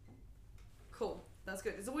 Cool. That's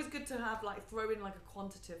good. It's always good to have like throw in like a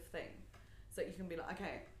quantitative thing so that you can be like,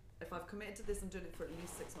 okay, if I've committed to this, I'm doing it for at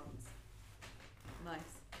least 6 months.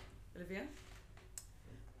 Nice. Olivia?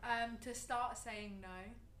 To start saying no.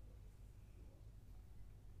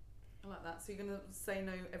 I like that. So you're going to say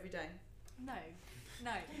no every day? No.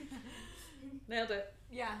 Nailed it.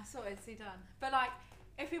 Yeah, sorted, see done. But like,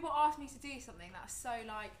 if people ask me to do something that's so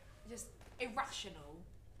like just irrational,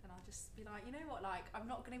 then I'll just be like, you know what, like I'm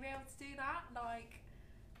not gonna be able to do that. Like,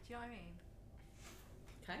 do you know what I mean?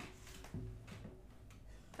 Okay.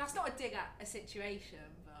 That's not a dig at a situation,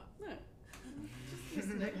 but No. Just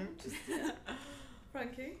listening. Yeah.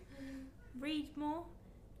 Frankie? Read more,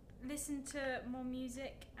 listen to more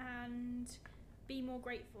music, and be more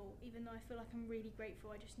grateful. Even though I feel like I'm really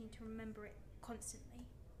grateful, I just need to remember it constantly.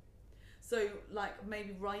 So, like,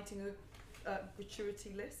 maybe writing a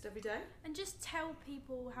gratuity list every day? And just tell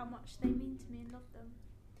people how much they mean to me and love them.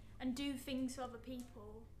 And do things for other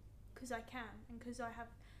people because I can and because I have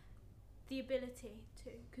the ability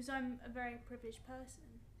to. Because I'm a very privileged person.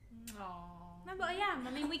 aww. No, but I am.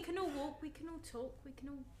 I mean, we can all walk, we can all talk, we can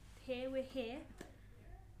all hear, we're here.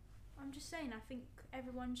 I'm just saying, I think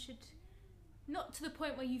everyone should, not to the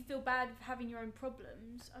point where you feel bad for having your own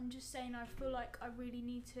problems. I'm just saying I feel like I really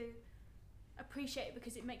need to appreciate it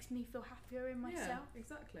because it makes me feel happier in myself. Yeah,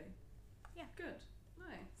 exactly. Yeah. Good.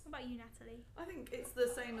 Nice. What about you, Natalie? I think it's the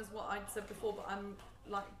same as what I'd said before, but I'm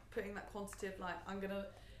like putting that quantitative, like I'm gonna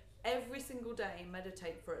every single day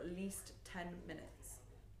meditate for at least 10 minutes.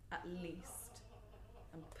 At least.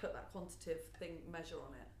 And put that quantitative thing measure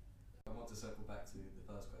on it. I want to circle back to the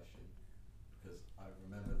first question because I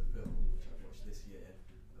remember the film which I watched this year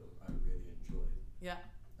that I really enjoyed Yeah.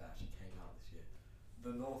 that actually came out this year.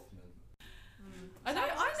 The Northman. I know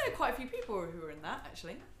quite a few people who were in that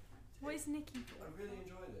actually. What is Nikki I for? really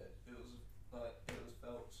enjoyed it. It was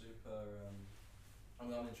felt super. I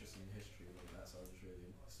mean, I'm interested in history and all that, so I was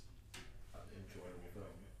really enjoyable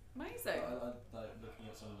film. Amazing. I like looking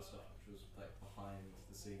at some of the stuff which was like behind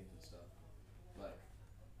the scenes and stuff, like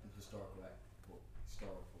historical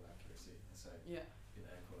accuracy. I say Yeah. in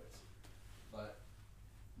air quotes. Like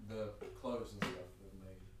the clothes and stuff were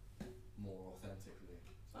made more authentically.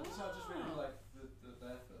 So I just really like the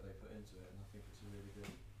effort they put into it, and I think it's a really good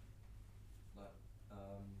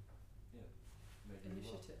maybe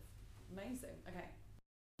Initiative. Amazing. Okay.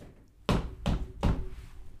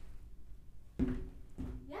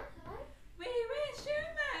 Yeah, hello? We wish you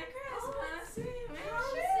Merry Christmas. We wish Carol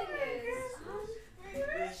you Merry singers. Christmas. We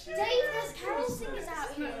wish you Dave, there's carol singers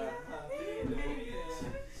out here. We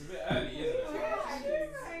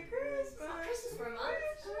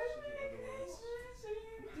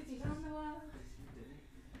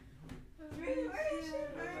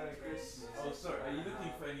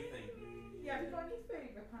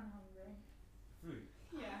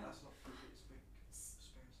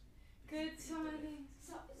Good timing.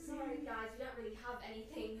 Sorry guys, we don't really have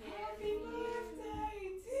anything here. Happy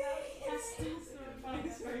birthday to you. I'm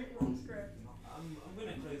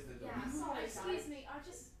gonna close the door. Yeah, sorry Excuse guys. me, I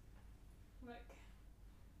just look.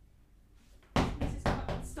 This is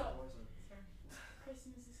quite stop.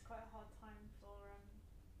 Christmas is quite a hard time for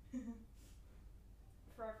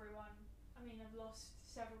everyone. I mean, I've lost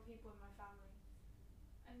several people in my family,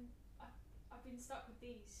 and I've been stuck with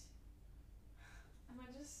these, and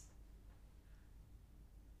I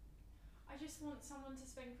just want someone to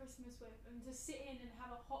spend Christmas with and to sit in and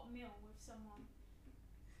have a hot meal with someone.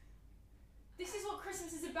 This is what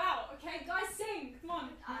Christmas is about, okay? Guys, sing! Come on!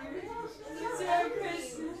 We're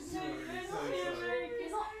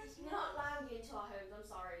not allowing you into our homes, I'm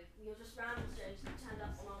sorry. You're just random strangers who turned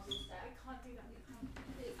up on our doorstep. I can't do that.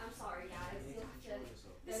 I'm sorry guys, you'll have to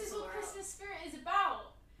This is what somewhere Christmas spirit is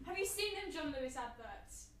about. Have you seen them John Lewis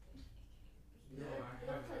adverts? No, I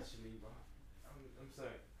haven't actually, but I'm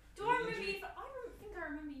sorry. Do I remember you? Think I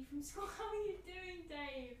remember you from school. How are you doing,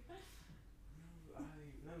 Dave? No,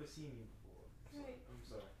 I've never seen you before. Great. I'm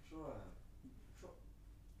sorry. Sure I have. Sure.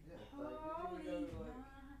 Yeah, Holy didn't we go,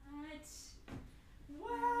 night.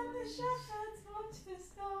 When the shepherds watch the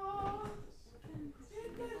stars.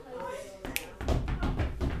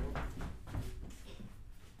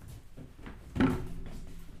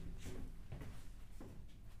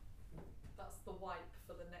 That's the wipe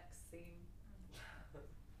for the next scene.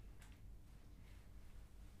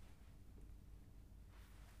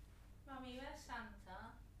 Mummy, where's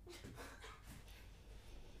Santa?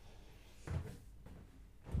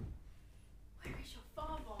 Where is your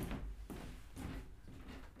father?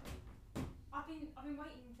 I've been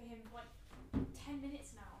waiting for him for like 10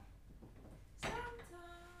 minutes now. Santa.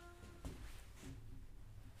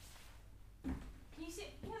 Can you see?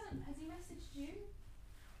 Has he messaged you?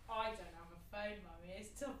 I don't have a phone, Mummy.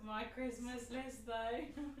 It's top of my Christmas list, though.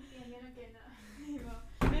 Yeah, you're not getting that. You are.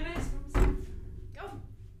 Maybe it's from Santa. Go.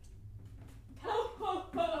 Ho, ho,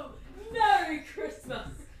 ho. Merry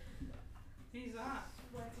Christmas. Who's that?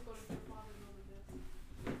 Where to God if your father will do this?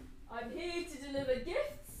 I'm here to deliver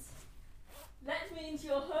gifts. Let me into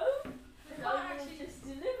your home, and I will just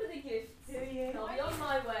deliver the gifts. Do you? And I'll be on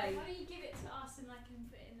my way. Why don't you give it to us and I can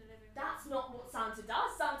put it in the living room? That's not what Santa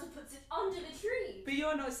does. Santa puts it under the tree. But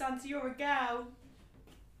you're not Santa, you're a gal.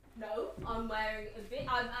 No, I'm wearing a beard.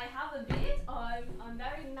 I have a beard. I'm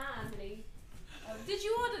very manly. Did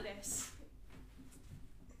you order this?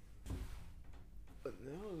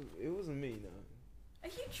 No, it wasn't me, no. Are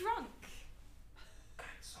you drunk?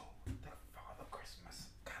 Cancel the Father Christmas.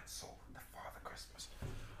 Cancel the Father Christmas.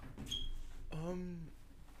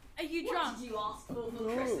 Are you What drunk? did you ask for No,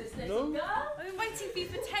 Christmas, little no. girl? I've been waiting for you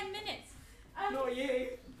for 10 minutes. Not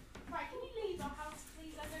you. Right, can you leave our house,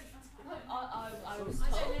 please? I don't I was I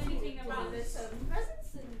told don't know anything to about deliver this. some presents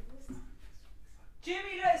and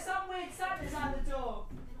Jimmy, look, some weird Santa's at the door.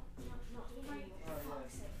 not doing it anymore, for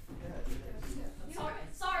fuck's sake.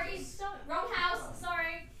 Sorry, wrong house.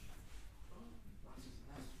 Sorry.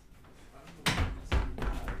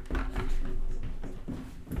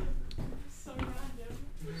 So random.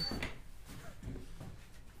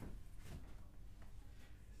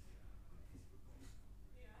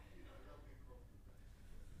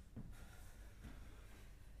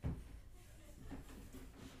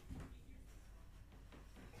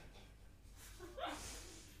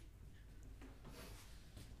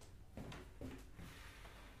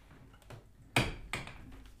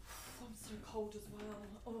 I'm so cold as well.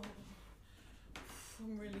 Oh,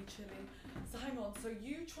 I'm really chilly. So hang on. So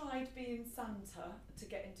you tried being Santa to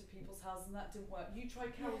get into people's houses and that didn't work. You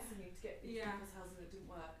tried carol singing to get into Yeah. people's houses and it didn't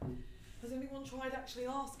work. Has anyone tried actually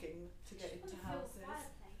asking to get into houses?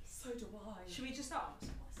 So do I. Should we just ask?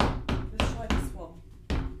 Let's try this one.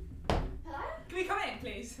 Hello? Can we come in,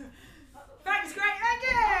 please? Thanks, great, thank you!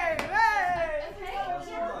 Hey! Okay. That's a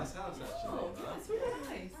Yeah. nice house actually. Oh, huh? that's really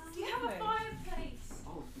nice. Do you have a fireplace?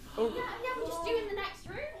 Yeah, we'll just do in the next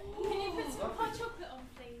room. Can you put some hot chocolate on,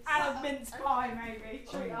 please? And a mince pie, maybe.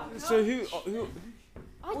 So who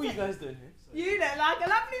what are you guys doing here? You look like a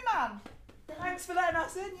lovely man. Thanks for letting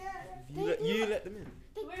us in, yeah. You let them in.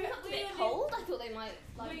 They We're- looked a we bit only- cold. I thought they might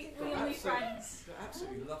like. We only friends. They're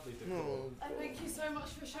absolutely lovely decor. No. Thank you so much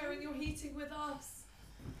for sharing your heating with us.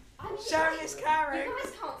 I mean, Sharon is caring. You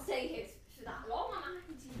guys can't stay here for that long. I'm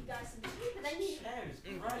happy to you guys some tea, but then you. Chair is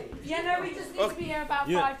great. Yeah, no, we just need to be here about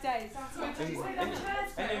Yeah. 5 days. That's So what did you say that chair's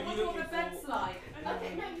and better? I if wonder you're what the looking bed's for- like.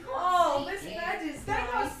 Okay, no, you can't. Oh, stay this here. bed is They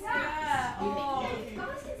got nice. snacks. Yeah. You Oh.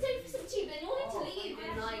 guys can stay for some tea, but in order to leave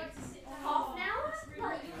in like half an hour,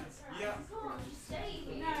 like you Yeah. can't just stay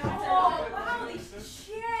here. Oh, holy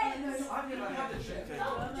shit! I've never had a chair.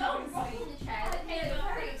 Don't rock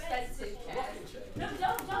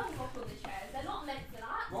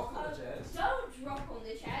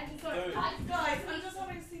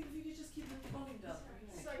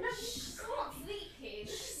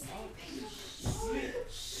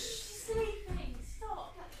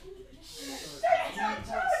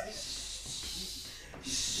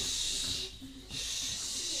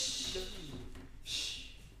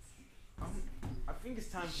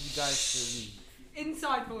you guys to leave.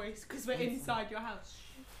 Inside voice, because we're inside your house.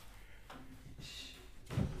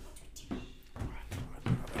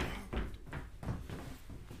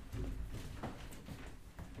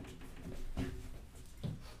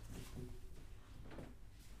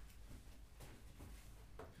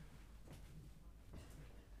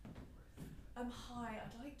 Hi,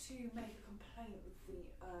 I'd like to make a complaint with the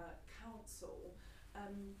council.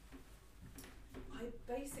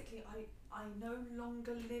 I no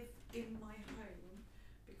longer live in my home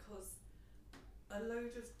because a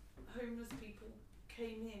load of homeless people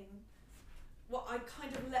came in. Well, I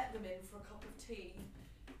kind of let them in for a cup of tea,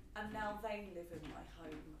 and now they live in my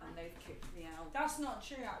home and they've kicked me out. That's not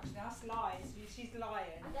true, actually. That's lies. She's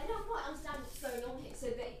lying. I don't quite understand what's going on here. So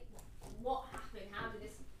what happened? How did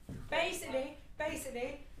this?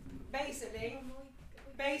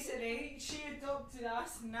 Basically, she adopted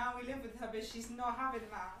us and now we live with her, but she's not having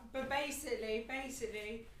that. But basically,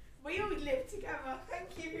 we all live together.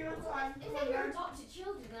 Thank you for your time. If they were adopted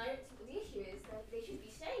children, I don't see what the issue is. They should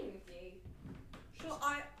be staying with you. Sure,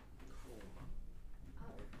 Has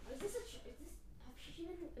she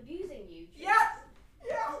been abusing you? Yeah.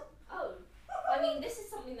 Oh, I mean, this is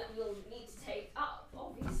something that we'll need to take up,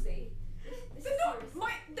 obviously. This is serious.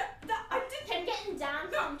 Can getting Dan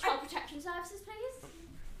from Child Protection Services, please?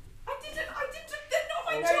 I didn't, they're not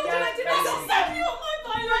my No, children, yeah, I did not basically. say what my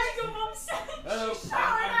biological mum said.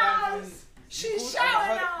 Hello, She's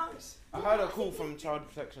shouting out. I heard a call from Child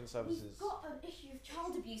Protection Services. We've got an issue of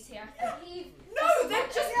child abuse here, I believe. No, they're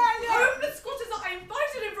just homeless squatters that I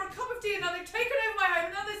invited in for a cup of tea and now they've taken over my home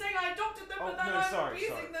and now they're saying I adopted them Oh, and now no, I'm sorry.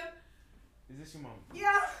 abusing them. Is this your mum?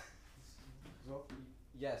 Yeah.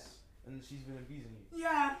 Yes. And she's been abusing you?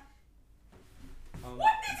 Yeah.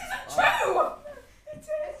 What? This isn't true! It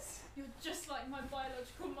is. You're just like my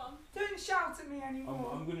biological mum. Don't shout at me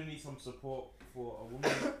anymore. I'm gonna need some support for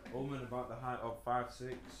a woman about the height of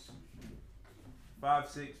 5'6".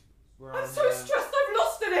 5'6". I'm so stressed I've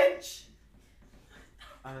lost an inch!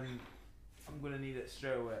 And I'm gonna need it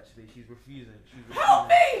straight away. Actually, she's refusing. Help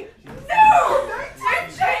me! No! They're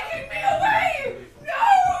taking me away! No!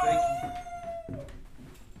 Thank you.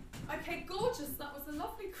 Okay, gorgeous. That was a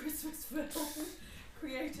lovely Christmas film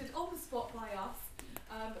created on the spot by us.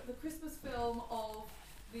 The Christmas film of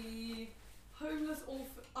the homeless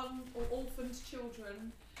orphaned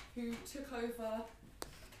children who took over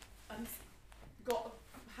and got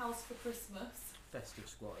a house for Christmas. Festive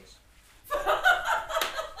squatters.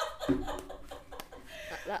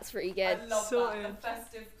 That's pretty good. I love that. The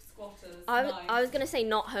festive squatters. I was going to say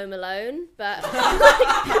not Home Alone, but...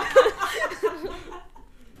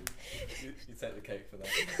 You take the cake for that.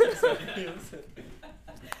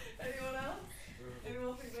 Anyone else?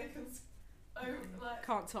 Anyone think they can...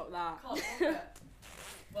 Can't top that. Can't top it.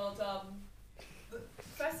 Well done. The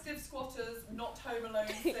festive squatters, not Home Alone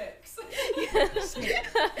 6.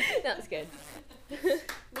 That's good.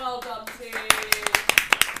 Well done, team.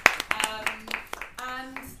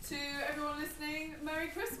 And to everyone listening, Merry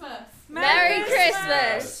Christmas. Merry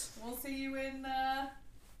Christmas! We'll see you in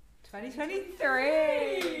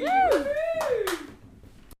 2023. Woo!